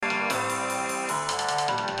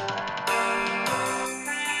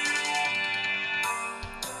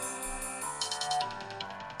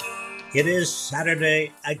It is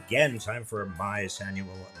Saturday again. Time for my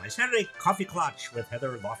Saturday Coffee Clutch with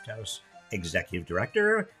Heather Lofthouse, Executive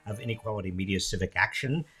Director of Inequality Media Civic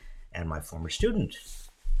Action, and my former student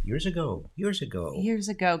years ago.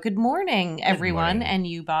 Good morning, everyone. morning. And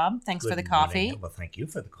you, Bob. Thanks for the Good coffee. morning. Well, thank you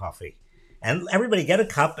for the coffee. And everybody get a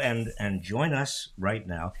cup and join us right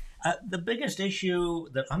now. The biggest issue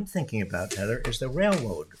that I'm thinking about, Heather, is the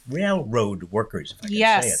railroad workers, if I can say it.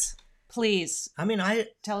 Yes, please. I mean,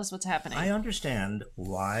 Tell us what's happening. I understand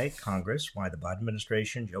why Congress, why the Biden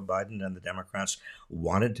administration, Joe Biden and the Democrats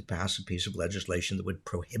wanted to pass a piece of legislation that would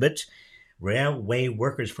prohibit railway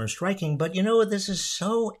workers from striking. But, this is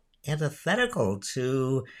so antithetical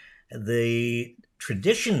to the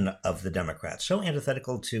tradition of the Democrats, so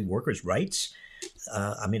antithetical to workers' rights.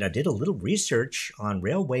 I did a little research on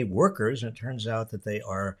railway workers, and it turns out that they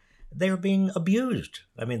are being abused.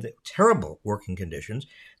 The terrible working conditions.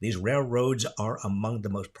 These railroads are among the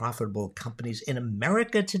most profitable companies in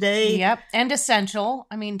America today. Yep, and essential.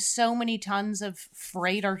 So many tons of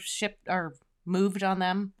freight are moved on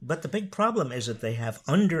them. But the big problem is that they have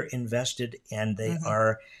underinvested, and they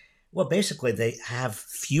are, basically they have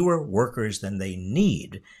fewer workers than they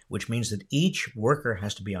need, which means that each worker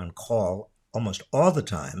has to be on call almost all the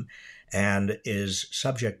time, and is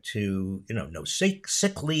subject to no sick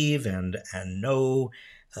leave and no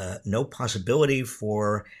possibility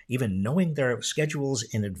for even knowing their schedules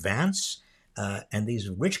in advance. And these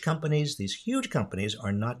rich companies, these huge companies,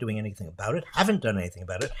 are not doing anything about it. Haven't done anything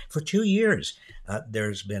about it for 2 years.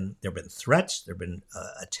 There've been threats. There've been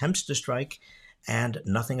attempts to strike, and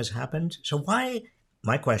nothing has happened. So why?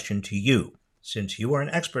 My question to you, since you are an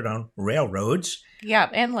expert on railroads,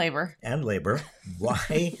 and labor,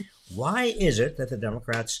 why is it that the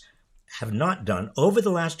Democrats have not done over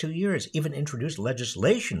the last 2 years, even introduced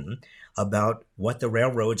legislation about what the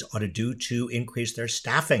railroads ought to do to increase their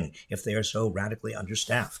staffing if they are so radically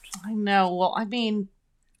understaffed? I know. Well, I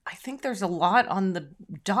think there's a lot on the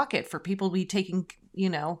docket for people to be taking,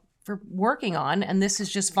 for working on, and this has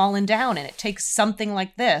just fallen down, and it takes something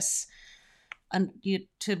like this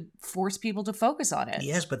to force people to focus on it.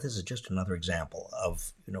 Yes, but this is just another example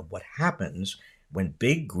of what happens when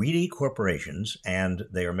big greedy corporations, and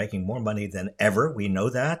they are making more money than ever. We know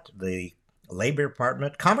that. The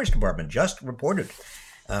Commerce Department just reported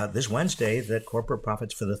this Wednesday that corporate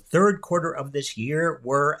profits for the third quarter of this year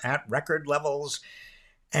were at record levels.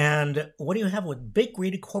 And what do you have with big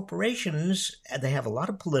greedy corporations? They have a lot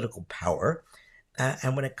of political power.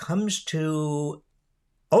 And when it comes to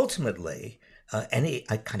ultimately any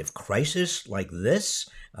kind of crisis like this,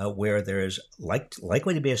 where there's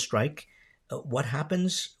likely to be a strike, what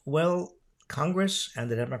happens? Well, Congress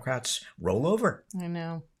and the Democrats roll over. I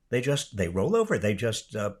know. They roll over. They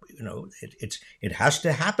just, it has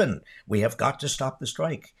to happen. We have got to stop the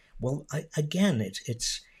strike. Well,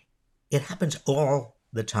 it happens all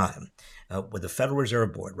the time with the Federal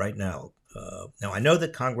Reserve Board right now. Now, I know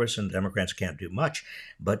that Congress and Democrats can't do much,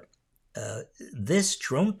 but this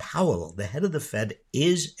Jerome Powell, the head of the Fed,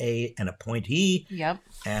 is an appointee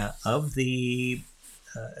of the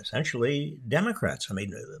essentially Democrats.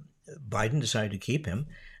 Biden decided to keep him,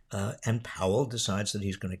 and Powell decides that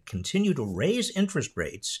he's going to continue to raise interest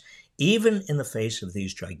rates, even in the face of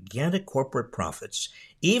these gigantic corporate profits,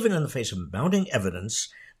 even in the face of mounting evidence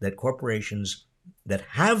that corporations that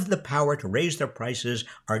have the power to raise their prices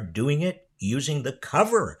are doing it using the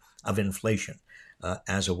cover of inflation.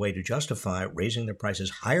 As a way to justify raising their prices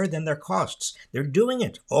higher than their costs. They're doing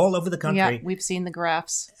it all over the country. Yeah, we've seen the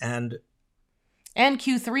graphs. And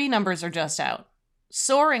Q3 numbers are just out.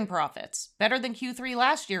 Soaring profits. Better than Q3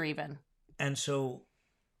 last year even. And so,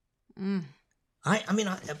 am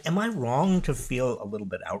I wrong to feel a little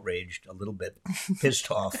bit outraged, a little bit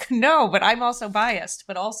pissed off? No, but I'm also biased.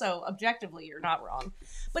 But also, objectively, you're not wrong.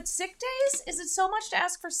 But sick days? Is it so much to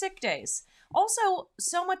ask for sick days? Also,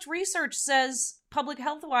 so much research says public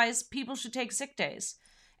health-wise, people should take sick days.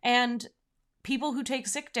 And people who take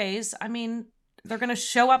sick days, they're going to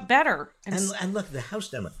show up better. And look, the House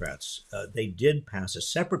Democrats, they did pass a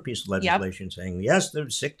separate piece of legislation saying, yes,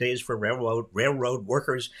 there's sick days for railroad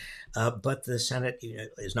workers, but the Senate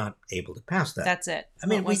is not able to pass that. That's it.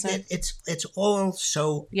 It's all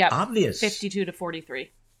so obvious. 52 to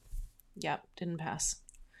 43. Yep, didn't pass.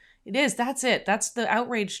 It is. That's it. That's the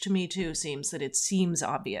outrage to me, too, it seems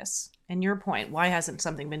obvious. And your point, why hasn't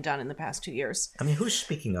something been done in the past 2 years? Who's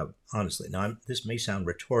speaking up, honestly? Now, this may sound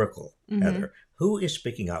rhetorical, Heather. Who is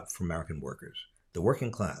speaking up for American workers, the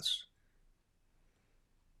working class?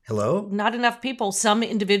 Hello? Not enough people. Some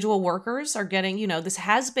individual workers are getting,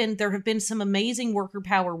 there have been some amazing worker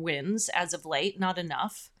power wins as of late, not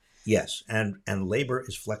enough. Yes, and labor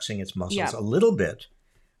is flexing its muscles Yeah. a little bit,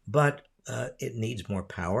 but it needs more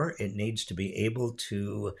power. It needs to be able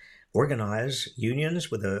to organize unions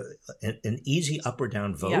with an easy up or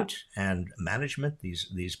down vote and management.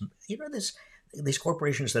 These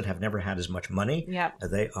corporations that have never had as much money, Yeah.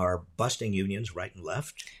 they are busting unions right and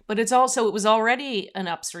left. But it was already an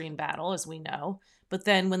upstream battle, as we know. But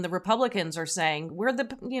then when the Republicans are saying, we're the,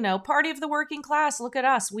 party of the working class, look at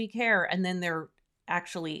us, we care. And then they're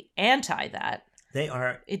actually anti that. They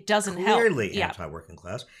are It doesn't help. clearly anti-working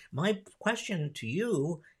class. My question to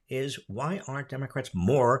you is, why aren't Democrats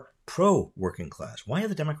more pro-working class? Why have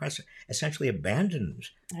the Democrats essentially abandoned?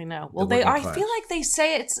 I know. Well, I feel like they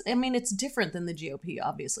say it's different than the GOP,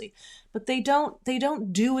 obviously, but they don't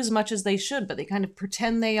do as much as they should, but they kind of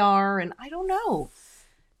pretend they are. And I don't know.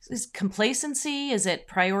 Is it complacency? Is it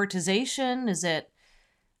prioritization?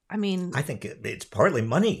 I think it's partly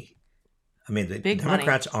money. I mean, the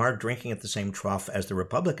Democrats are drinking at the same trough as the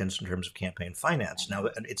Republicans in terms of campaign finance. Now,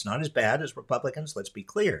 it's not as bad as Republicans, let's be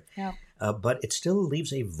clear. Yeah. But it still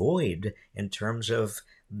leaves a void in terms of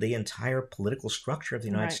the entire political structure of the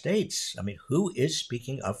United States. I mean, who is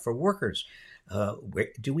speaking up for workers?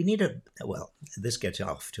 Do we need well, this gets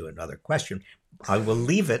off to another question. I will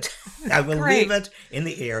leave it. Leave it in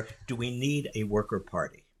the air. Do we need a worker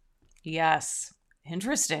party? Yes.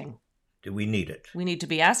 Interesting. Do we need it? We need to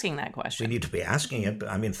be asking that question. We need to be asking it.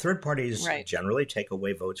 I mean, third parties generally take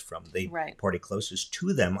away votes from the party closest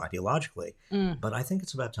to them ideologically. But I think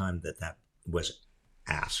it's about time that was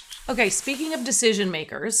asked. Okay, speaking of decision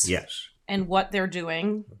makers. Yes. And what they're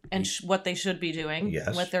doing and what they should be doing.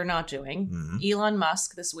 Yes. What they're not doing. Mm-hmm. Elon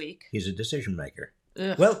Musk this week. He's a decision maker.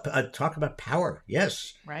 Ugh. Well, talk about power.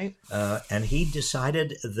 Yes. Right. And he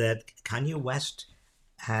decided that Kanye West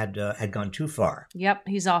had gone too far. Yep,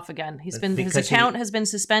 he's off again. His account has been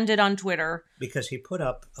suspended on Twitter because he put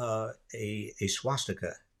up a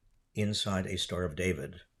swastika inside a Star of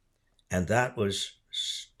David, and there was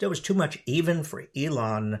too much even for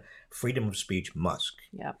Elon freedom of speech Musk.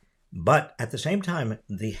 Yep. But at the same time,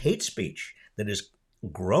 the hate speech that is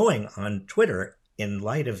growing on Twitter in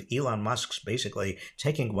light of Elon Musk's basically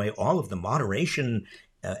taking away all of the moderation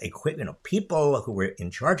equipment, people who were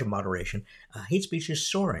in charge of moderation, hate speech is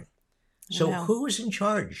soaring. So who is in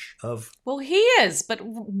charge of? Well, he is, but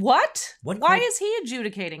what? Why is he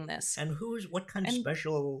adjudicating this? And what kind of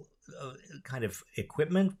special kind of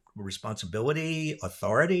equipment, responsibility,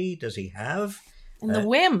 authority does he have? And the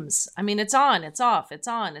whims. I mean, it's on, it's off, it's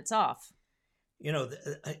on, it's off.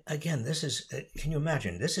 Again, this is, can you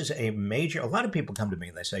imagine? This is a lot of people come to me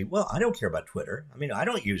and they say, well, I don't care about Twitter. I mean, I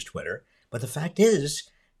don't use Twitter. But the fact is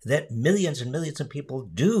that millions and millions of people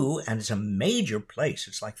do, and it's a major place.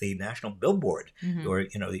 It's like the national billboard, or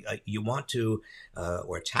you want to,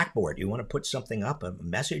 or a tack board. You want to put something up, a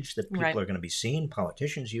message that people are going to be seeing.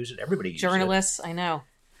 Politicians use it. Everybody uses it. Journalists, I know.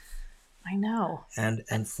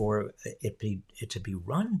 And for it to be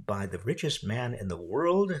run by the richest man in the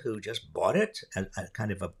world who just bought it as a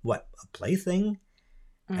kind of a plaything,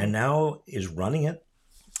 and now is running it.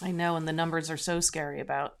 I know, and the numbers are so scary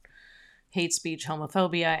about hate speech,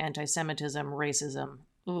 homophobia, anti-Semitism, racism.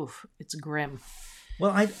 Oof, it's grim.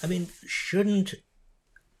 Well, I mean, shouldn't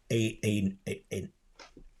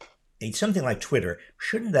something like Twitter,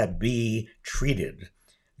 shouldn't that be treated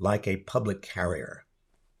like a public carrier?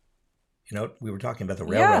 We were talking about the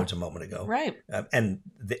railroads a moment ago. Right. And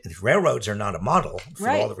the railroads are not a model for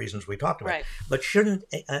all the reasons we talked about. Right. But shouldn't,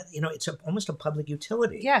 it's almost a public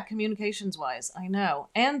utility. Yeah, communications-wise, I know.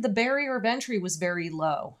 And the barrier of entry was very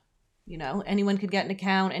low. Anyone could get an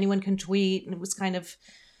account, anyone can tweet, and it was kind of,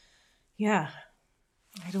 I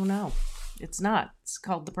don't know. It's not. It's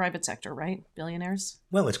called the private sector, right? Billionaires?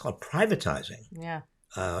 Well, it's called privatizing. Yeah.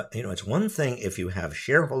 It's one thing if you have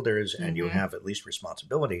shareholders and you have at least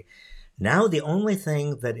responsibility. Now the only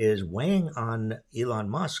thing that is weighing on Elon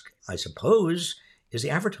Musk, I suppose, is the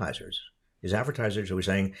advertisers. His advertisers who are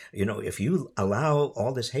saying, if you allow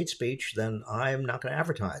all this hate speech, then I'm not going to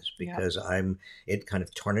advertise because it kind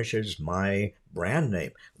of tarnishes my brand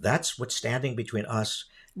name. That's what's standing between us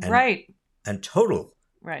and total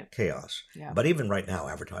chaos. Yeah. But even right now,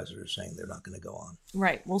 advertisers are saying they're not going to go on.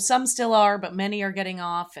 Right. Well, some still are, but many are getting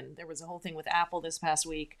off. And there was a whole thing with Apple this past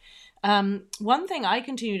week. One thing I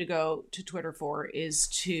continue to go to Twitter for is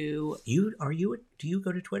to... Do you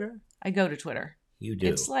go to Twitter? I go to Twitter. You do?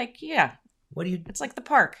 It's like, What do you... It's like the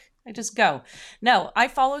park. I just go. No, I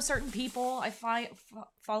follow certain people. I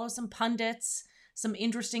follow some pundits, some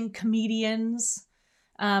interesting comedians.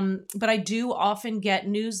 But I do often get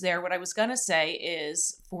news there. What I was going to say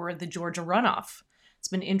is for the Georgia runoff. It's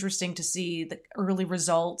been interesting to see the early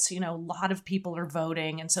results. A lot of people are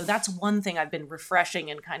voting. And so that's one thing I've been refreshing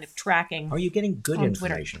and kind of tracking. Are you getting good on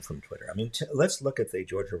information from Twitter? I mean, let's look at the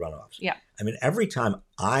Georgia runoffs. Yeah. I mean, every time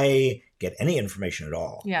I get any information at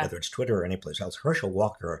all, Yeah. whether it's Twitter or anyplace else, Herschel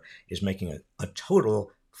Walker is making a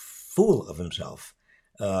total fool of himself.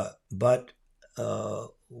 But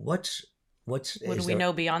what do we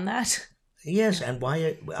know beyond that? Yes, and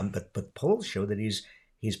why? But polls show that he's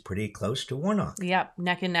pretty close to Warnock. Yeah,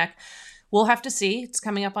 neck and neck. We'll have to see. It's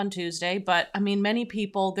coming up on Tuesday. But I mean, many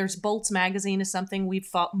people, there's Bolts Magazine is something we've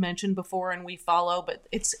mentioned before and we follow. But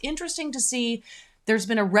it's interesting to see there's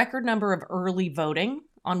been a record number of early voting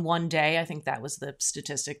on one day. I think that was the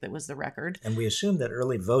statistic that was the record. And we assume that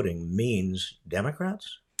early voting means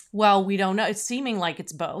Democrats? Well, we don't know. It's seeming like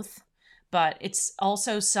it's both. But it's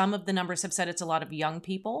also, some of the numbers have said it's a lot of young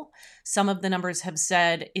people. Some of the numbers have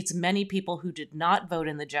said it's many people who did not vote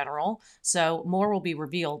in the general. So more will be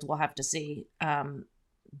revealed. We'll have to see.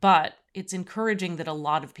 But it's encouraging that a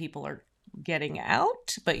lot of people are getting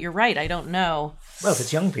out. But you're right. I don't know. Well, if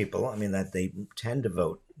it's young people, I mean, that they tend to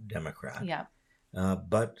vote Democrat. Yeah.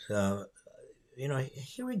 But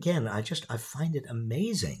here again, I find it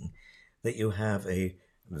amazing that you have a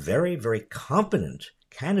very, very competent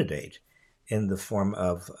candidate in the form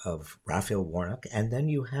of Raphael Warnock, and then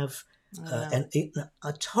you have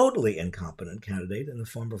a totally incompetent candidate in the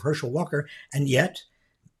form of Herschel Walker, and yet,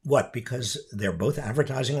 what? Because they're both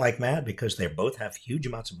advertising like mad, because they both have huge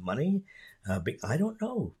amounts of money. I don't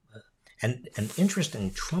know. And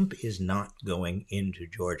interesting, Trump is not going into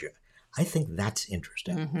Georgia. I think that's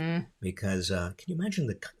interesting because can you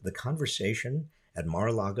imagine the conversation at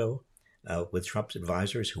Mar-a-Lago? With Trump's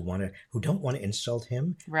advisors who don't want to insult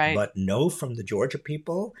him, right? But know from the Georgia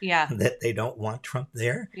people, that they don't want Trump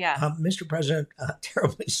there. Yeah, Mr. President,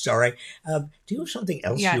 terribly sorry. Do you have something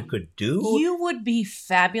else you could do? You would be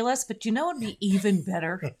fabulous, but it would be even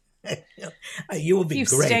better. You would be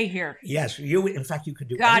if you great. Stay here. Yes, you. In fact, you could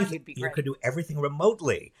do. God, anything. you'd be great. You could do everything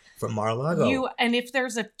remotely from Mar-a-Lago. And if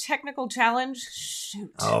there's a technical challenge,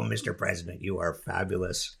 shoot. Oh, Mr. President, you are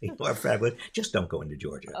fabulous. You are fabulous. Just don't go into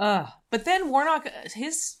Georgia. But then Warnock,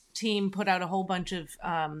 his team put out a whole bunch of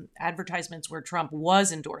advertisements where Trump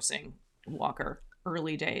was endorsing Walker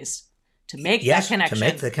early days to make that connection. To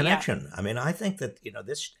make the connection. Yeah. I mean, I think that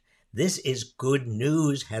this is good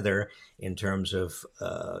news, Heather, in terms of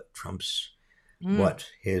Trump's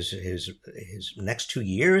his next 2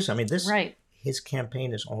 years. I mean, his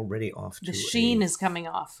campaign is already off. The sheen is coming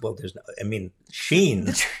off. Well, sheen.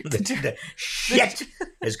 the shit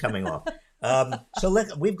is coming off. So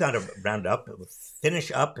we've got to round up,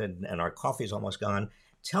 finish up, and our coffee's almost gone.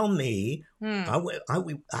 Tell me, I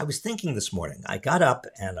was thinking this morning, I got up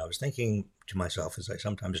and I was thinking to myself, as I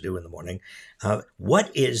sometimes do in the morning,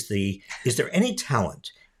 is there any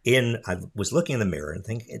talent I was looking in the mirror and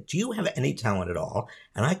thinking, do you have any talent at all?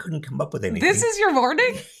 And I couldn't come up with anything. This is your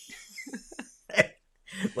morning?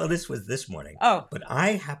 Well, this was this morning. Oh. But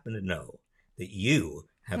I happen to know that you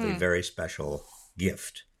have a very special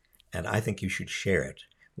gift, and I think you should share it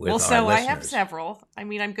with our listeners. I have several. I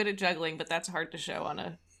mean, I'm good at juggling, but that's hard to show on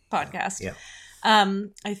a podcast. Yeah.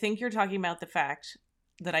 I think you're talking about the fact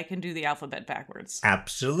that I can do the alphabet backwards.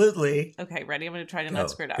 Absolutely. Okay, ready? I'm going to try to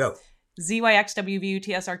not screw it up. Go.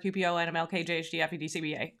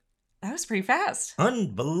 ZYXWVUTSRQPONMLKJHDFEDCBA. That was pretty fast.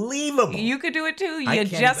 Unbelievable. You could do it too. You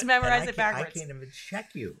just memorize it backwards. I can't even check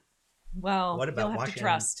you. Well, what about you'll have to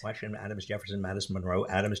trust. Washington, Adams, Jefferson, Madison, Monroe,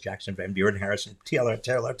 Adams, Jackson, Van Buren, Harrison, Taylor,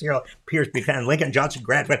 Pierce, Buchanan, Lincoln, Johnson,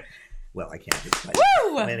 Grant. Well, I can't do it.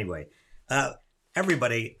 Woo! Anyway,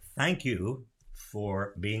 everybody, thank you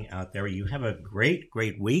for being out there. You have a great,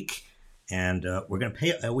 great week. And we're going to play.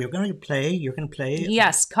 You're going to play.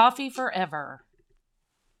 Yes, Coffee Forever.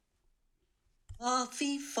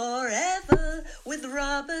 Coffee forever with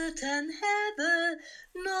Robert and Heather.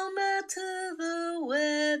 No matter the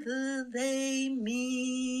weather, they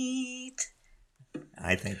meet.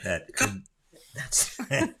 I think that's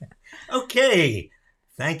okay.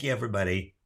 Thank you, everybody.